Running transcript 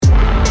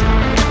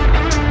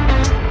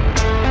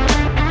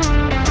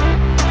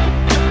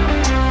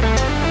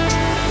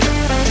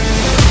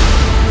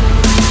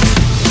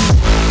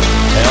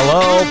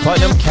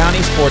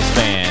County sports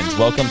fans,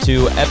 welcome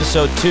to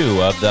episode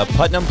 2 of the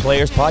Putnam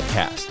Players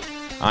Podcast.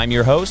 I'm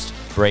your host,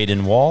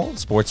 Braden Wall,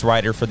 sports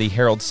writer for the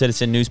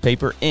Herald-Citizen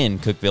newspaper in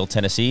Cookeville,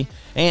 Tennessee,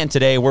 and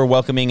today we're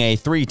welcoming a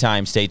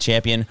 3-time state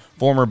champion,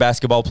 former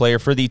basketball player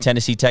for the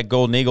Tennessee Tech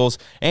Golden Eagles,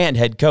 and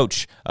head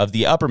coach of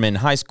the Upperman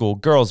High School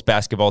girls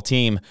basketball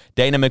team,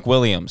 Dana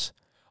McWilliams.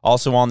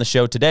 Also on the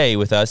show today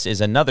with us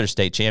is another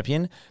state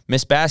champion,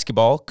 Miss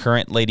Basketball,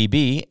 current Lady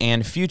B,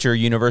 and future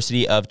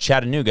University of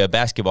Chattanooga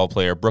basketball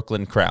player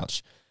Brooklyn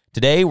Crouch.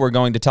 Today, we're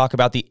going to talk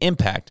about the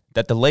impact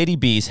that the Lady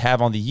Bees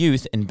have on the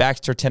youth in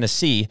Baxter,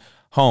 Tennessee,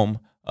 home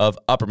of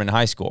Upperman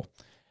High School,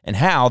 and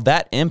how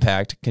that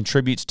impact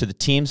contributes to the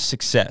team's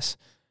success.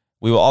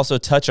 We will also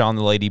touch on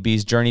the Lady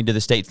Bees' journey to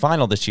the state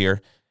final this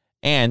year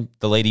and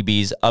the Lady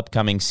Bees'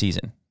 upcoming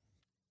season.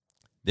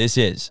 This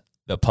is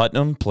the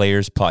Putnam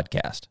Players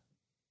Podcast.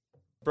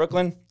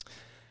 Brooklyn,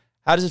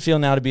 how does it feel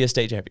now to be a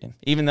state champion?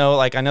 Even though,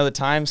 I know the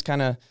time's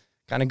kind of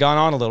gone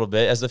on a little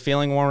bit. Has the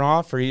feeling worn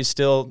off, or are you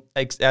still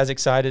as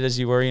excited as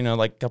you were,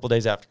 a couple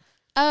days after?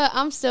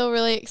 I'm still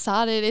really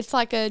excited. It's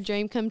like a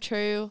dream come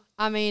true.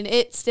 I mean,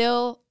 it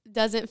still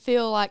doesn't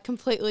feel like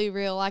completely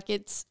real. Like,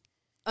 it's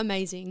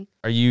amazing.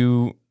 Are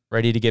you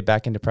ready to get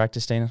back into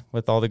practice, Dana,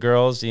 with all the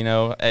girls?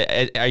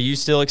 Are you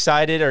still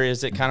excited, or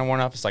is it kind of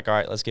worn off? It's like, all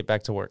right, let's get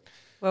back to work.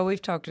 Well,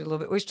 we've talked a little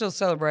bit. We're still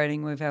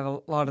celebrating. We've had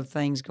a lot of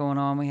things going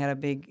on. We had a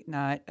big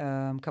night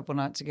a couple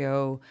nights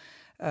ago,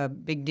 a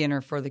big dinner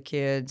for the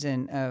kids,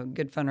 and a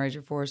good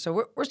fundraiser for us.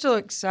 So we're still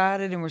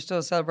excited, and we're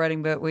still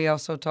celebrating, but we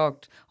also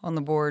talked on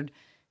the board,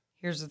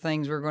 here's the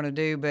things we're going to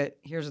do, but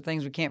here's the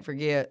things we can't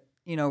forget.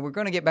 We're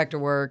going to get back to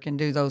work and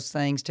do those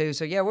things too.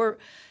 So, yeah, we're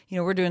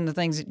doing the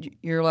things that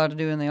you're allowed to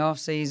do in the off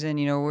season.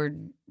 We're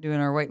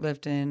doing our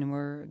weightlifting, and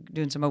we're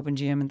doing some open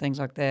gym and things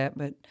like that,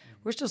 but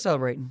we're still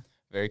celebrating.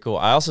 Very cool.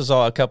 I also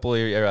saw a couple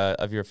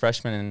of your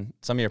freshmen and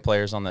some of your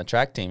players on the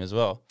track team as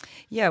well.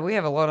 Yeah, we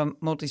have a lot of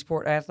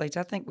multi-sport athletes.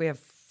 I think we have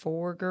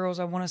 4 girls,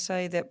 I want to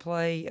say, that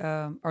play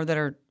or that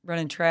are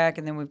running track,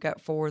 and then we've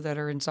got 4 that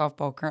are in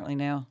softball currently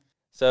now.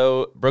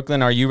 So,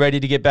 Brooklyn, are you ready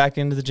to get back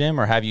into the gym,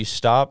 or have you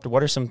stopped?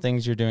 What are some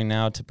things you're doing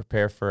now to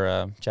prepare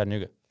for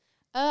Chattanooga?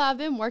 I've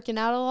been working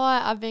out a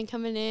lot. I've been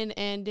coming in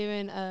and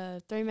doing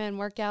 3-man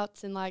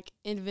workouts and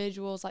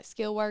individuals,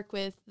 skill work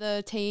with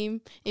the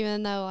team.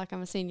 Even though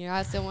I'm a senior,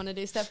 I still want to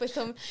do stuff with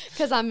them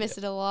because I miss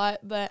it a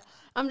lot. But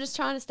I'm just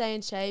trying to stay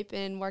in shape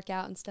and work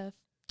out and stuff.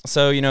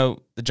 So,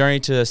 the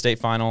journey to the state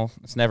final,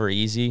 it's never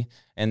easy.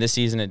 And this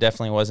season, it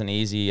definitely wasn't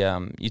easy.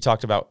 You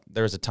talked about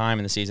there was a time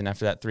in the season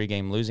after that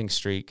 3-game losing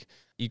streak.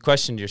 You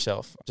questioned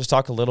yourself. Just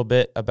talk a little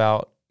bit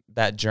about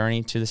that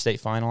journey to the state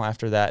final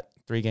after that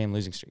 3-game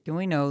losing streak. And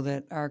we know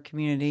that our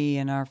community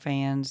and our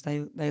fans,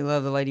 they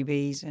love the Lady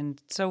Bees.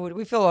 And so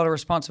we feel a lot of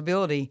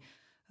responsibility,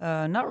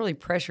 not really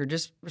pressure,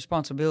 just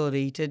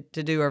responsibility to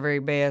do our very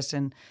best.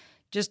 And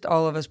just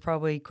all of us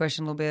probably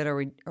question a little bit,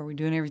 are we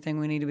doing everything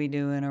we need to be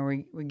doing? Are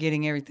we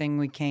getting everything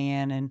we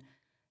can?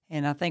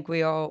 And I think we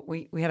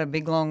had a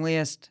big, long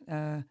list.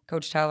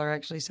 Coach Tyler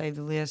actually saved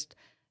the list.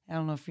 I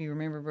don't know if you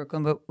remember,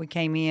 Brooklyn, but we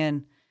came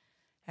in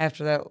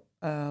after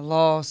that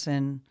loss,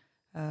 and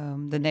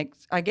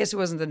I guess it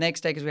wasn't the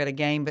next day because we had a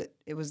game, but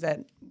it was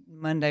that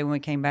Monday when we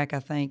came back, I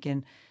think.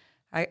 And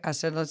I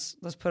said, let's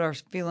put our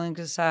feelings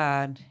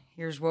aside.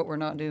 Here's what we're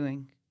not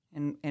doing.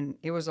 And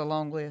it was a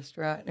long list,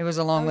 right? It was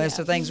a long list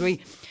of things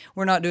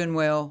we're not doing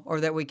well or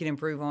that we can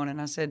improve on.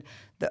 And I said,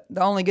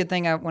 the only good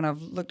thing when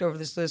I've looked over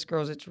this list,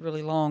 girls, it's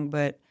really long,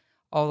 but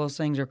all those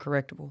things are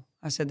correctable.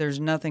 I said, there's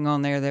nothing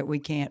on there that we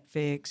can't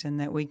fix and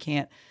that we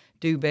can't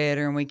do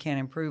better and we can't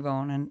improve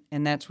on.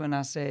 And that's when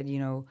I said,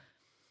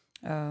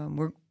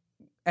 we're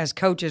as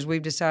coaches,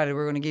 we've decided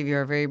we're going to give you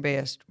our very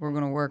best. We're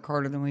going to work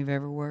harder than we've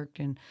ever worked,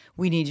 and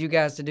we need you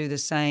guys to do the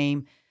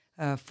same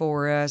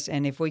for us.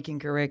 And if we can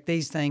correct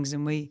these things,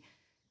 then we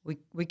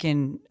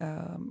can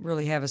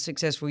really have a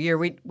successful year.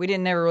 We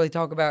didn't ever really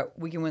talk about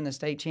we can win the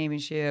state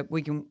championship.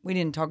 We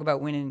didn't talk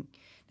about winning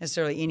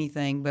necessarily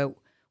anything, but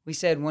we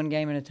said one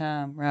game at a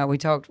time, right? We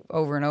talked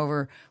over and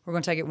over. We're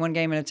going to take it one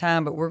game at a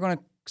time, but we're going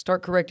to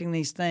start correcting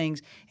these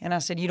things. And I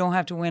said, you don't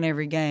have to win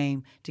every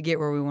game to get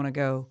where we want to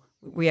go.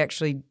 We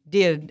actually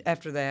did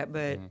after that,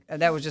 but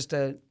that was just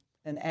an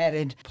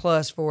added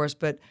plus for us.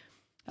 But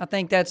I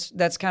think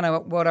that's kind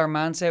of what our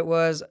mindset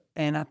was.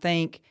 And I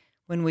think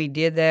when we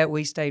did that,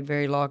 we stayed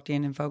very locked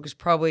in and focused,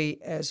 probably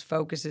as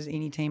focused as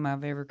any team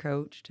I've ever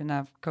coached. And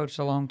I've coached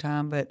a long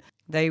time, but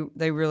they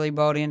really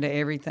bought into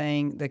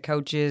everything. The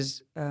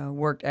coaches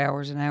worked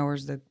hours and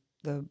hours.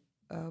 The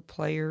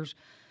players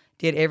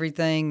did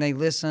everything. They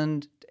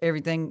listened to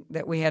everything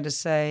that we had to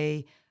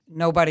say.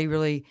 Nobody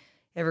really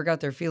ever got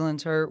their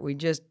feelings hurt. We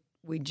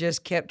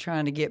just kept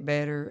trying to get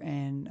better,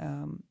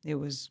 and it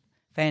was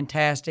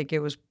fantastic. It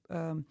was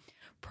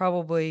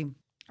probably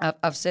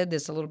I've said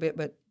this a little bit,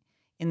 but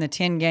in the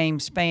 10-game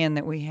span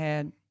that we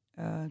had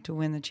to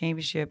win the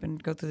championship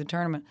and go through the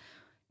tournament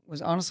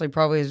was honestly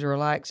probably as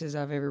relaxed as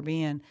I've ever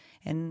been,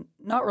 and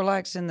not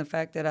relaxed in the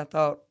fact that I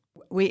thought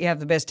we have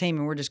the best team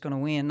and we're just going to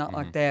win, not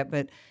like that,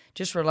 but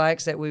just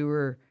relaxed that we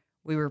were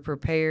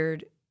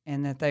prepared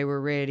and that they were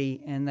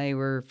ready and they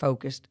were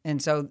focused.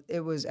 And so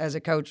it was, as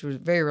a coach, it was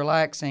very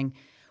relaxing.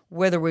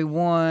 Whether we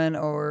won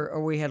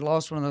or we had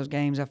lost one of those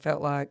games, I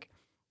felt like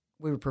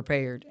we were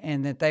prepared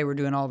and that they were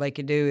doing all they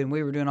could do and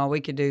we were doing all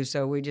we could do.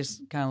 So we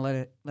just kind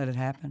of let it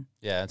happen.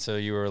 Yeah, and so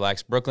you were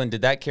relaxed. Brooklyn,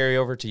 did that carry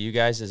over to you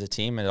guys as a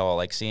team at all?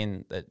 Like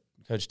seeing that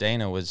Coach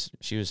Dana was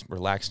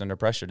relaxed under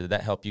pressure. Did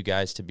that help you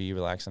guys to be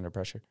relaxed under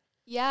pressure?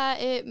 Yeah,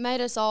 it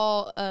made us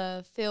all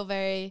feel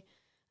very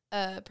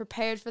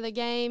prepared for the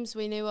games.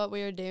 We knew what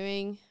we were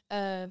doing.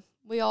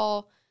 We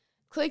all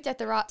clicked at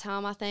the right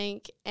time, I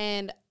think.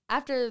 And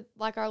after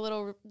like our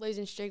little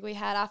losing streak we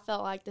had, I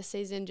felt like the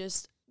season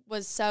just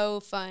was so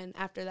fun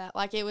after that.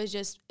 Like it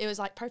was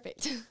like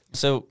perfect.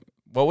 So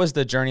what was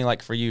the journey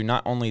like for you,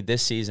 not only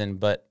this season,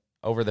 but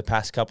over the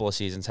past couple of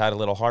seasons? Had a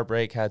little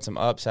heartbreak, had some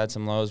ups, had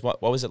some lows.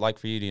 What was it like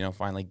for you to,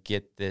 finally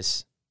get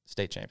this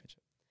state championship?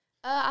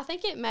 I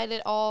think it made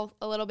it all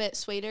a little bit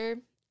sweeter.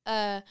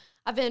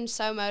 I've been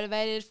so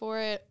motivated for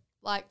it,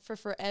 like for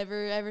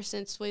forever, ever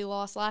since we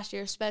lost last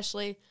year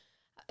especially.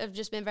 I've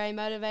just been very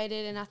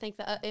motivated, and I think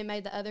that it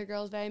made the other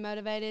girls very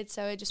motivated,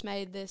 so it just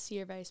made this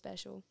year very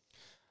special.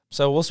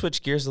 So we'll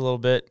switch gears a little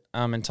bit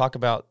and talk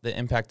about the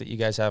impact that you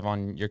guys have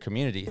on your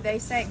community. They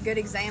set good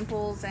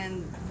examples,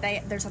 and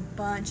there's a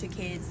bunch of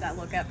kids that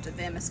look up to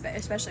them,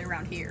 especially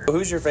around here.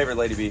 Who's your favorite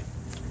Lady B?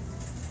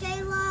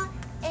 Jayla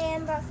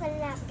and Brooklyn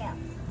and Abigail.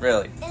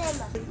 Really? And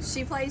Emma.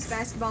 She plays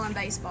basketball and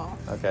baseball.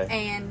 Okay.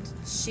 And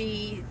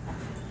she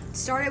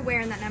started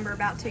wearing that number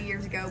about 2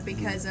 years ago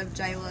because of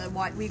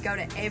Jayla. We go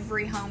to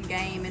every home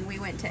game, and we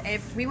went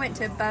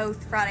to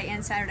both Friday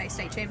and Saturday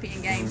state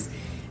champion games,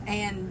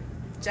 and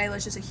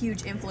Jayla's just a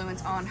huge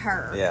influence on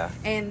her. Yeah.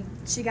 And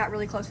she got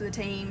really close with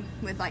the team,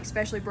 with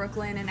especially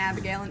Brooklyn and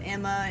Abigail and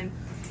Emma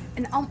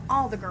and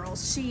all the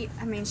girls. She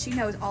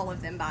knows all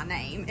of them by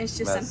name. It's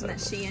just That's something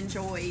so that she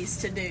enjoys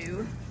to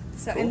do.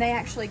 So, Cool. And they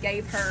actually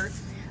gave her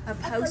a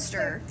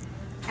poster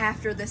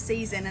after the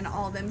season, and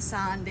all of them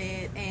signed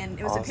it, and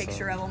it was Awesome. a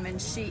picture of them,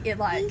 and Even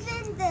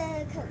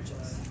the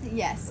coaches.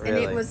 yes, and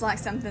Really? it was like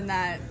something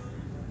that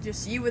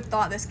just you would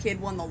thought this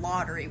kid won the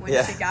lottery when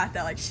Yeah. she got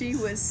that. Like, she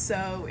was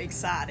so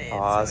excited.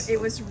 Awesome. So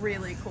it was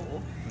really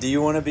cool. Do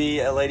you want to be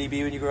a Lady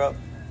B when you grow up?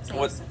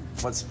 Yes.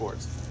 What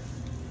sports?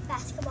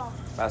 Basketball.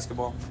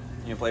 Basketball?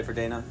 You play for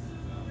Dana?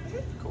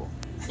 Cool.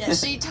 Yeah,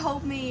 she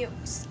told me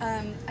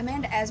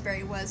Amanda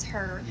Asbury was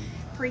her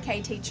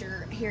pre-K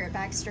teacher here at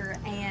Baxter,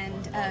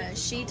 and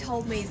she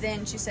told me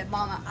then, she said,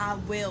 "Mama, I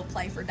will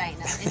play for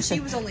Dana," and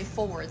she was only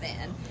 4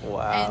 then.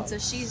 Wow. And so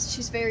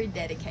she's very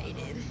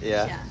dedicated.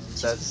 Yeah.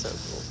 she's- That's so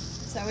cool.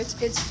 So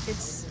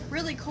it's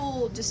really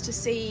cool just to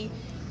see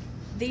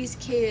these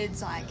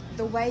kids, like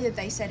the way that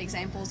they set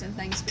examples and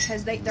things,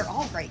 because they're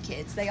all great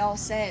kids. They all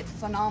set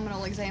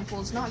phenomenal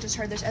examples. Not just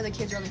her. There's other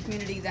kids around the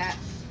community that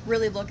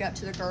really look up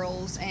to the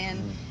girls, and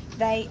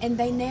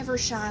they never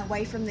shy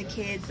away from the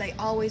kids. They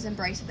always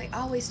embrace it. They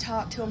always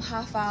talk to them,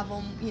 high five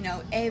them,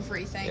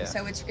 everything. Yeah.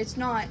 So it's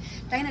not,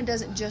 Dana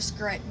doesn't just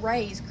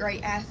raise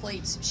great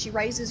athletes. She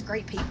raises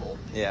great people.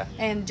 Yeah.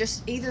 And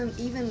just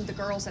even the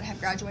girls that have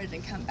graduated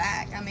and come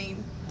back, I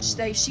mean,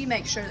 she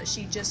makes sure that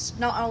she just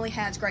not only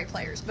has great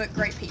players, but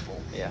great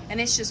people. Yeah. And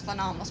it's just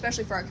phenomenal,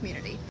 especially for our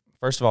community.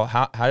 First of all,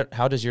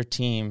 how does your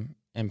team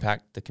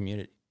impact the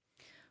community?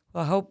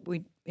 Well, I hope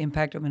we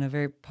impact them in a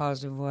very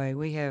positive way.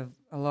 We have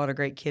a lot of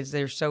great kids.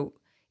 They're so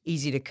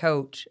easy to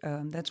coach.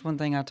 That's one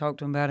thing I talk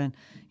to them about. And,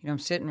 I'm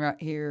sitting right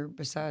here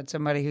beside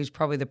somebody who's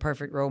probably the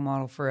perfect role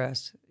model for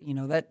us.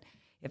 That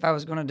if I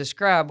was going to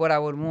describe what I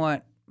would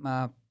want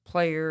my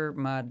player,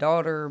 my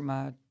daughter,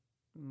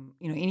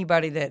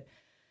 anybody that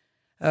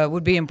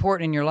would be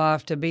important in your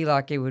life to be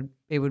like, it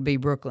would be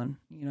Brooklyn.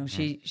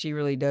 She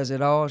really does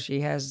it all.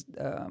 She has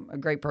a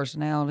great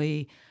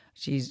personality.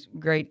 She's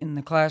great in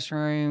the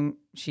classroom.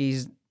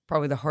 She's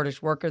probably the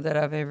hardest worker that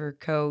I've ever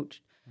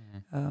coached.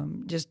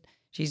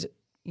 She's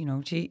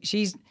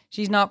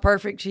not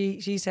perfect.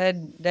 She's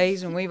had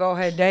days, and we've all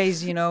had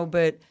days,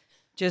 but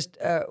just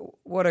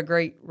what a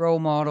great role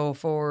model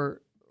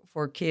for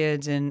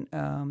kids. And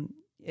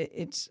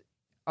it's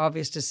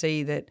obvious to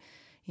see that,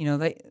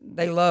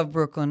 they love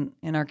Brooklyn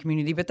in our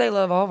community, but they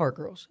love all of our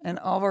girls, and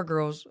all of our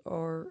girls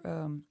are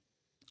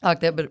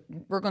like that. But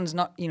Brooklyn's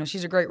not,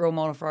 she's a great role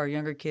model for our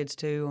younger kids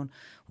too, on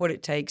what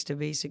it takes to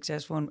be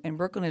successful. And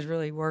Brooklyn has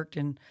really worked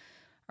and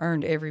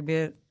earned every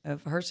bit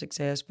of her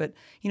success. But,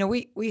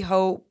 we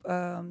hope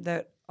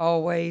that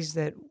always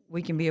that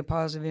we can be a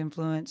positive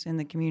influence in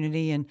the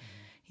community. And,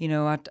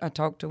 I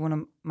talked to one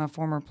of my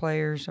former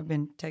players. I've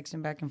been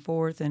texting back and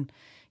forth. And,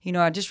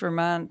 I just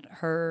remind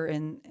her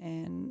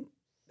and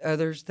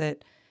others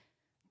that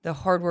the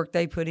hard work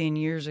they put in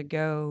years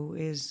ago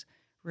is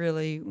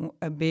really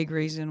a big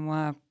reason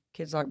why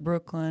kids like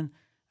Brooklyn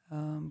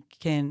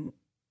can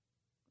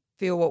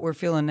feel what we're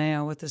feeling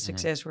now with the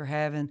success we're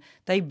having.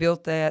 They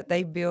built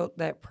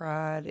that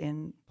pride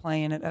in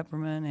playing at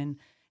Upperman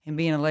and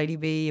being a Lady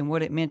B and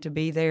what it meant to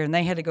be there. And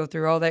they had to go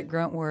through all that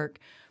grunt work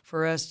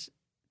for us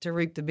to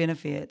reap the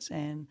benefits.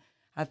 And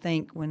I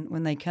think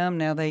when they come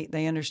now,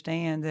 they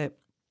understand that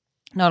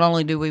not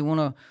only do we want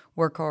to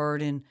work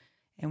hard and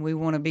we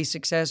want to be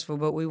successful,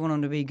 but we want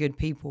them to be good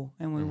people,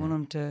 and we want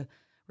them to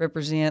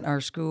represent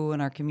our school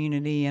and our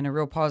community in a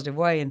real positive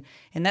way.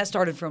 And that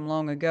started from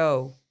long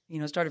ago.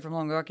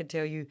 I could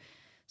tell you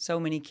so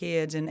many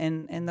kids,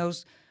 and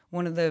those,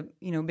 one of the,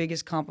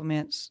 biggest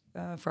compliments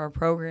for our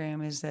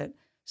program is that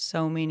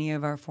so many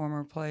of our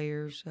former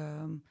players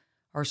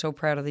are so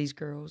proud of these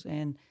girls,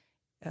 and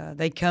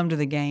they come to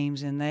the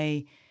games, and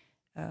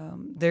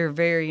they're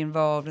very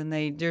involved, and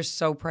they're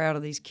so proud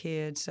of these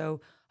kids.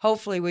 So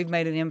hopefully we've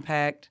made an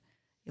impact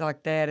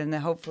like that, and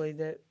hopefully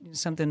that is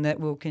something that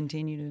we'll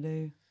continue to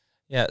do.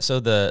 Yeah, so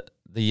the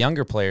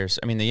younger players,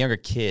 I mean the younger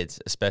kids,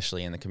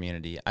 especially in the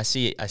community, I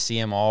see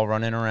them all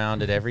running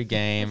around at every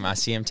game. I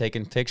see them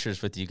taking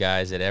pictures with you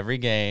guys at every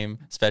game,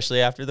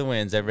 especially after the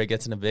wins. Everybody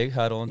gets in a big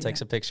huddle and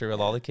takes a picture with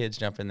all the kids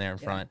jumping there in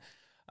front.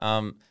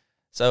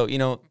 So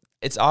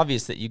it's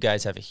obvious that you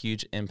guys have a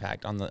huge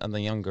impact on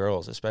the young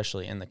girls,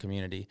 especially in the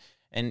community.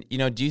 And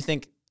do you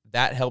think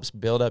that helps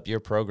build up your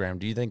program?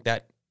 Do you think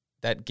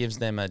that gives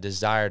them a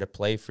desire to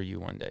play for you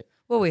one day?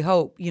 Well, we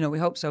hope, we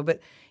hope so. But,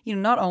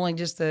 not only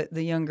just the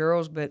young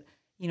girls, but,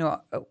 and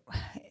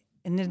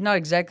it's not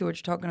exactly what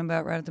you're talking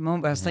about right at the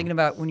moment, but I was thinking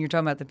about when you're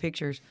talking about the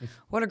pictures,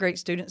 what a great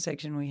student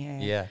section we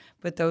have. Yeah.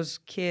 But those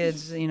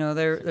kids,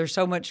 they're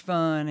so much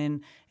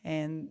fun.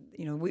 And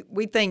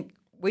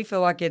we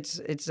feel like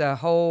it's a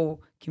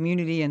whole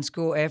community and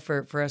school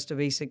effort for us to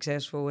be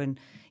successful. And,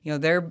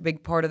 they're a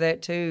big part of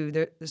that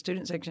too. The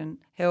student section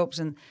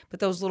helps. But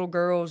those little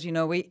girls,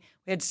 we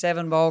had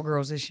 7 ball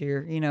girls this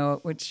year,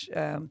 which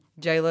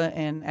Jayla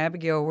and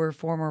Abigail were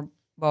former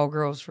ball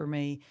girls for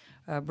me.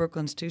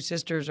 Brooklyn's 2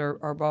 sisters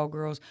are ball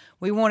girls.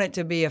 We want it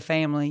to be a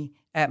family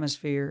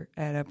atmosphere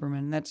at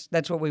Upperman.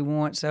 That's what we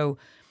want. So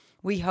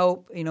we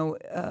hope,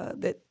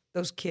 that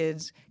those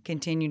kids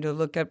continue to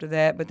look up to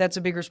that. But that's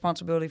a big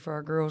responsibility for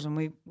our girls, and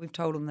we've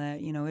told them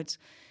that. It's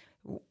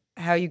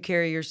how you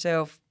carry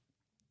yourself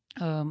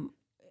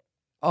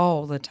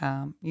all the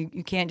time.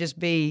 You can't just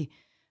be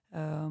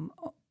an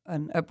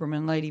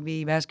Upperman Lady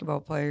B basketball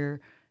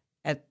player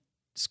at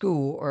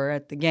school or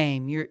at the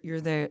game.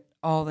 You're there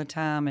all the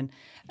time. And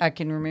I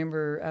can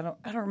remember,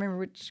 I don't remember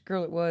which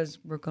girl it was,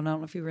 Brooklyn. I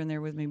don't know if you were in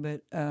there with me,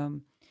 but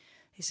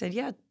he said,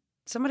 yeah,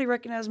 somebody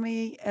recognized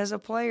me as a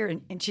player,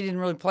 and she didn't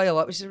really play a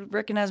lot, but she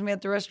recognized me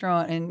at the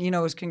restaurant and,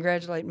 was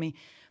congratulating me.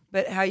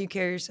 But how you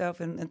carry yourself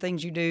and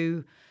things you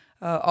do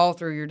all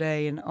through your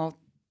day and all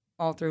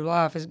through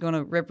life is going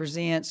to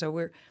represent.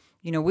 So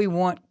we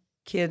want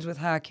kids with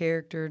high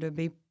character to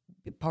be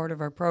part of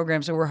our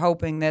program. So we're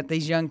hoping that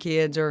these young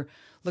kids are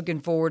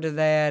looking forward to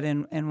that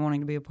and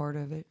wanting to be a part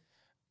of it.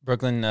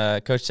 Brooklyn,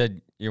 Coach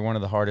said you're one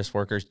of the hardest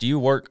workers. Do you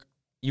work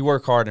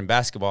hard in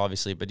basketball,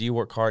 obviously, but do you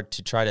work hard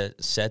to try to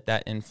set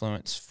that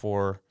influence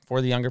for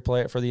the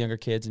younger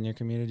kids in your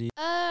community?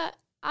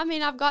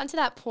 I've gotten to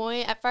that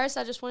point. At first,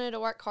 I just wanted to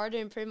work hard to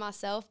improve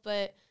myself,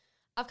 but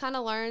I've kind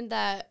of learned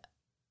that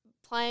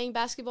playing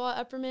basketball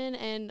at Upperman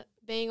and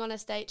being on a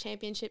state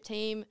championship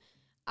team,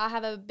 I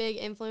have a big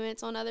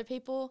influence on other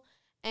people,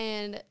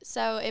 and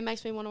so it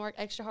makes me want to work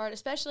extra hard,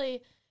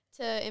 especially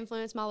to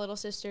influence my little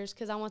sisters,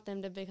 because I want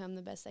them to become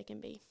the best they can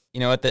be.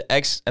 At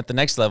the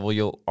next level,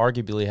 you'll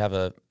arguably have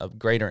a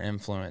greater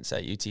influence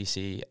at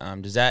UTC.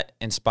 Does that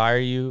inspire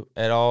you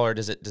at all, or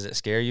does it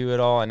scare you at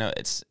all? I know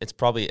it's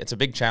a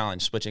big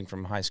challenge switching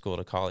from high school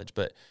to college,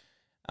 but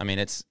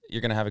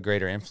you're going to have a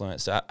greater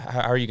influence. So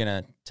how are you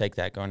going to take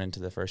that going into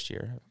the first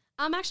year?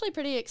 I'm actually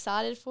pretty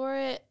excited for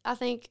it. I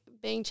think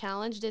being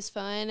challenged is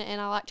fun,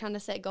 and I like trying to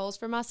set goals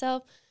for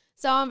myself.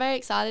 So I'm very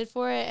excited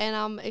for it, and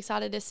I'm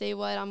excited to see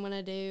what I'm going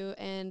to do,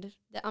 and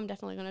I'm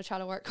definitely going to try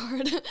to work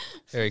hard.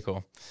 Very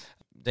cool.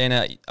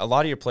 Dana, a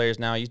lot of your players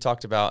now, you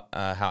talked about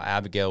how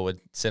Abigail would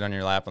sit on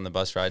your lap on the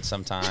bus ride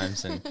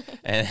sometimes, and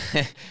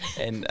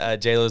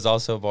Jayla is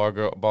also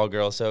a ball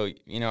girl. So,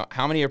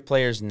 how many of your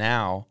players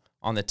now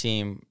on the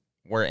team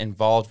were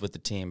involved with the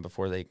team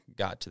before they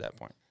got to that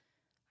point?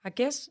 I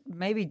guess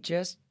maybe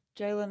just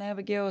Jayla and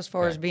Abigail as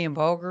far as being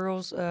ball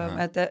girls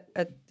at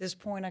this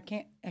point.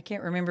 I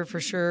can't remember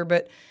for sure,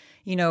 but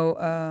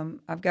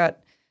I've got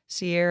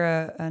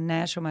Sierra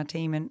Nash on my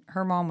team, and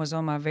her mom was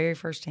on my very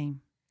first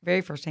team.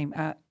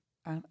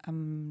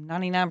 I'm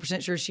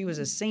 99% sure she was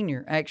a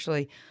senior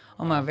actually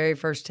on my very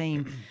first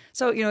team.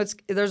 So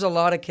there's a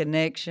lot of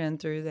connection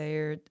through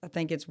there. I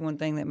think it's one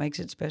thing that makes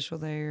it special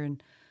there,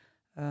 and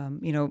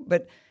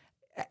but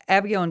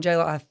Abigail and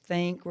Jayla, I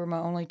think, were my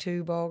only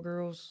 2 ball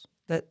girls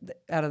that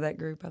out of that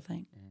group, I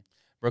think.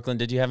 Brooklyn,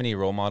 did you have any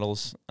role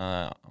models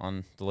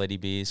on the Lady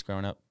Bees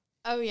growing up?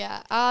 Oh,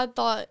 yeah. I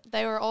thought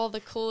they were all the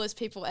coolest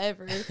people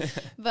ever.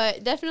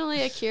 But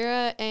definitely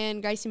Akira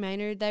and Gracie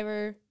Maynard, they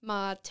were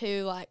my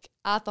 2.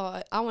 I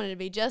thought I wanted to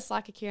be just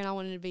like Akira and I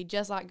wanted to be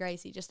just like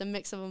Gracie, just a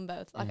mix of them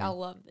both. I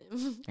love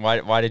them.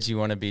 Why did you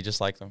want to be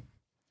just like them?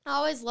 I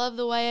always loved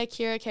the way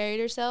Akira carried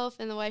herself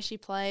and the way she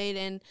played,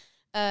 and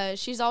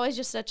she's always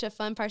just such a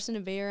fun person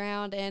to be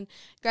around, and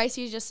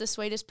Gracie's just the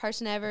sweetest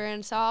person ever,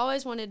 and so I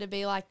always wanted to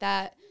be like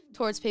that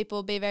towards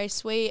people, be very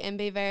sweet and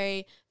be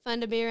very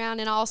fun to be around,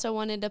 and I also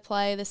wanted to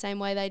play the same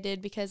way they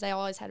did because they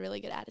always had really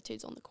good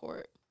attitudes on the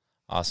court.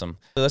 Awesome.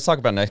 So let's talk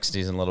about next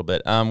season a little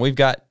bit. We've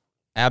got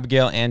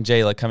Abigail and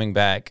Jayla coming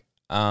back.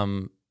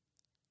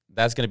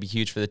 That's going to be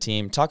huge for the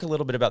team. Talk a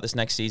little bit about this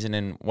next season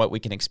and what we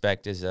can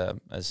expect as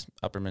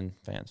Upperman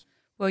fans.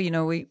 Well,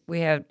 we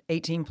have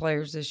 18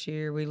 players this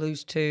year. We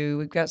lose 2.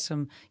 We've got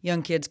some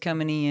young kids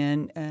coming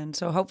in, and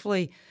so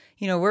hopefully,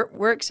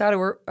 we're excited.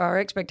 Our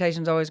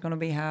expectations always going to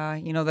be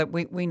high. That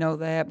we know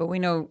that, but we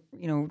know,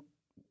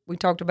 we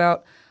talked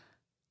about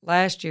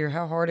last year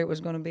how hard it was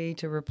going to be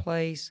to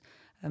replace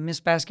Miss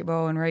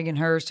Basketball and Reagan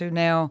Hurst, who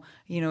now,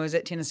 is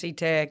at Tennessee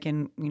Tech,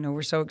 and,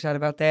 we're so excited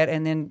about that.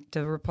 And then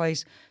to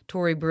replace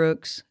Tori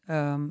Brooks,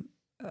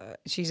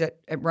 she's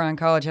at Bryan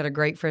College, had a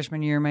great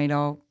freshman year, made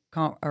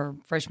our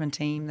freshman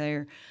team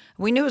there.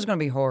 We knew it was going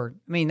to be hard.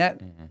 I mean,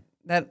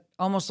 that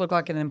almost looked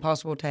like an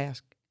impossible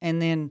task.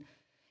 And then,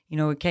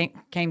 it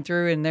came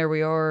through, and there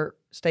we are,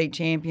 state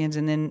champions.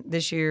 And then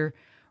this year,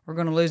 we're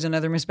going to lose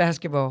another Miss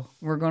Basketball.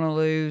 We're going to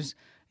lose,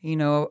 a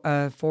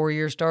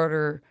 4-year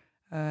starter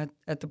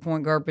at the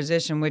point guard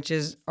position, which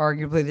is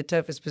arguably the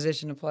toughest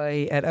position to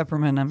play at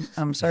Upperman.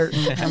 I'm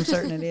certain. I'm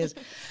certain it is.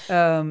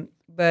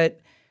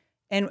 But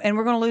we're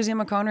going to lose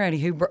Emma Conrady,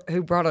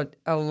 who brought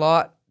a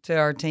lot to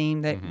our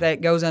team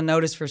that goes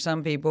unnoticed for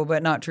some people,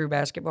 but not true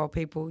basketball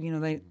people.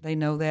 They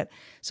know that.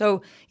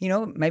 So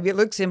maybe it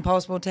looks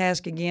impossible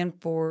task again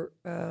for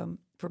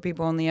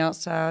people on the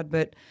outside,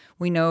 but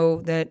we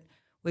know that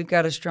we've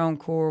got a strong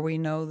core. We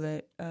know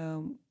that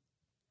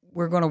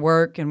we're going to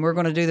work and we're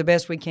going to do the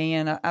best we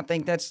can. I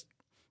think that's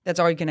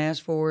all you can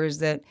ask for, is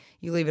that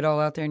you leave it all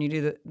out there and you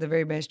do the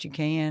very best you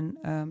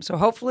can. So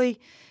hopefully,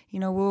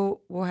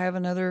 we'll have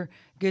another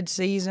good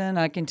season.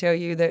 I can tell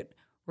you that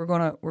we're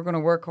gonna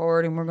work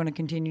hard and we're gonna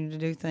continue to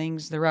do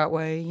things the right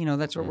way.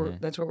 That's what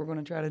we're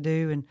gonna try to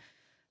do.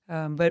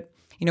 And but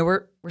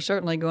we're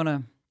certainly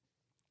gonna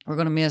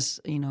miss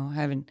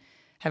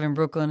having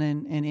Brooklyn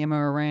and Emma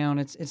around.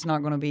 It's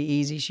not gonna be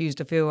easy shoes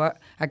to fill.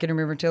 I can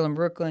remember telling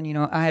Brooklyn,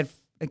 I had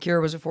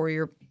Akira was a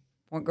 4-year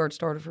point guard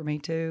starter for me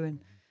too, and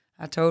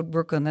I told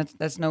Brooklyn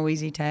that's no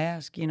easy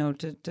task,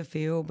 to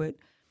fill. But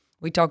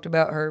we talked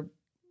about her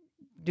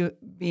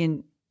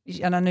being.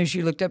 And I knew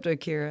she looked up to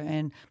Akira,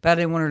 but I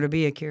didn't want her to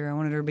be Akira. I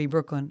wanted her to be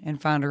Brooklyn and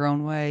find her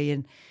own way.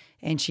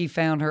 And she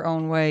found her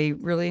own way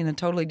really in a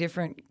totally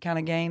different kind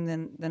of game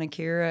than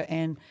Akira,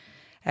 and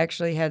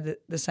actually had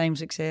the same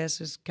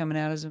success as coming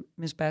out as a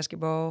Miss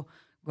Basketball,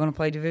 going to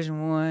play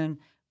Division I,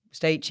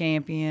 state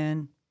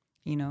champion,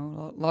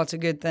 lots of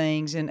good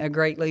things, and a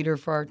great leader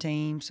for our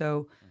team.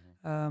 So,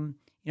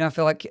 I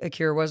feel like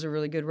Akira was a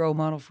really good role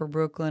model for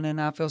Brooklyn, and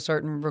I feel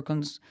certain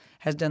Brooklyn's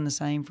has done the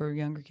same for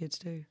younger kids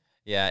too.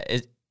 Yeah.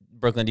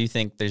 Brooklyn, do you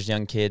think there's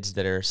young kids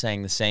that are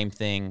saying the same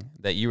thing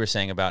that you were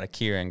saying about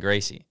Akira and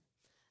Gracie?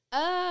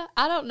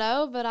 I don't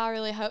know, but I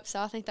really hope so.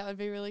 I think that would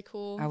be really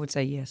cool. I would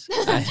say yes.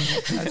 I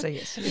would say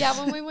yes. Yeah,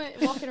 when we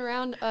went walking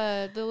around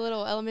the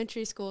little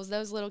elementary schools,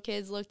 those little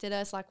kids looked at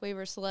us like we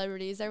were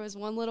celebrities. There was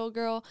one little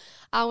girl,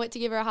 I went to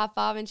give her a high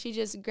five, and she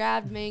just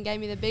grabbed me and gave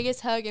me the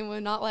biggest hug and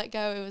would not let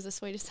go. It was the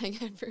sweetest thing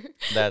ever.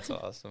 That's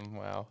awesome.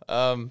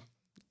 Wow.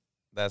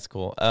 That's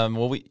cool.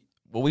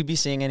 Will we be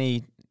seeing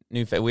any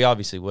new we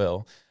obviously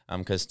will,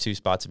 because 2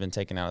 spots have been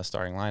taken out of the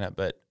starting lineup.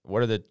 But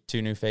what are the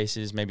 2 new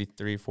faces, maybe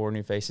 3 or 4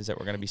 new faces that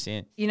we're going to be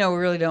seeing? We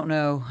really don't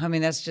know. I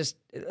mean, it's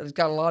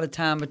got a lot of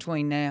time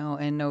between now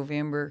and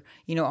November.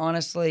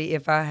 Honestly,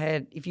 if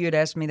you had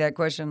asked me that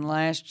question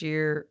last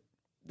year,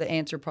 the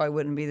answer probably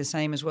wouldn't be the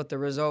same as what the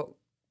result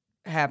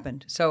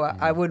happened. So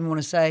I wouldn't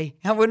want to say.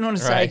 I wouldn't want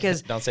to say,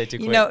 because don't say too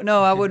quick.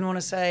 No, I wouldn't want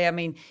to say. I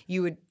mean,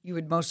 you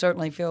would most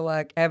certainly feel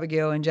like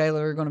Abigail and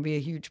Jayla are going to be a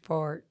huge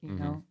part.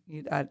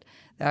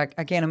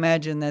 I can't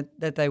imagine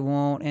that they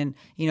won't. And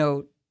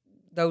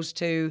those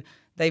 2,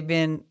 they've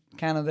been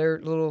kind of their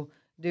little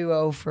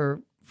duo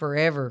for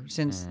forever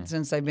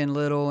since they've been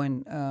little,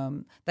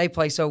 and they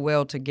play so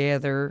well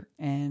together.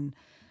 And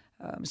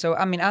so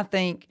I mean, I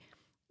think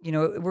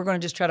we're going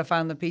to just try to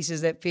find the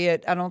pieces that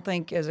fit. I don't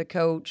think as a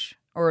coach,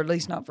 or at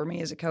least not for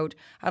me as a coach,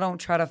 I don't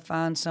try to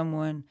find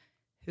someone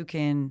who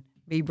can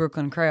be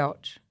Brooklyn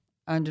Crouch.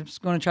 I'm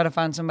just going to try to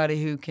find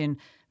somebody who can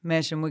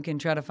mesh, and we can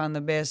try to find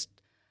the best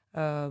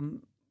 5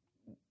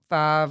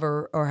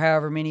 or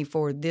however many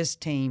for this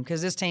team,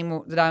 because this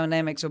team, the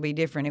dynamics will be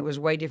different. It was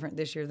way different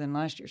this year than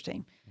last year's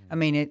team. I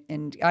mean,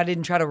 and I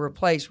didn't try to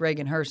replace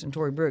Reagan Hurst and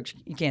Tori Brooks.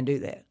 You can't do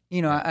that.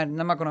 I'm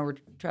not going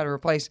to try to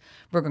replace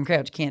Brooklyn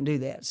Crouch. You can't do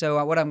that.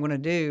 So what I'm going to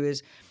do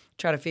is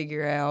try to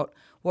figure out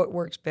what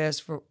works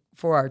best for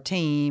our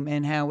team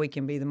and how we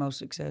can be the most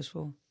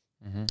successful.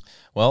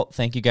 Well,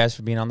 thank you guys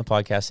for being on the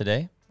podcast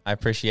today. I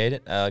appreciate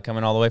it.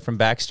 Coming all the way from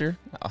Baxter.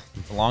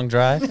 It's a long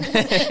drive.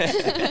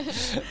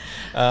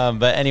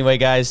 But anyway,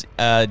 guys,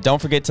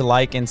 don't forget to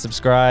like and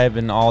subscribe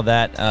and all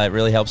that. It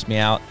really helps me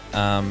out.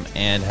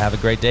 And have a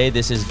great day.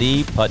 This is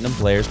the Putnam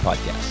Players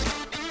Podcast.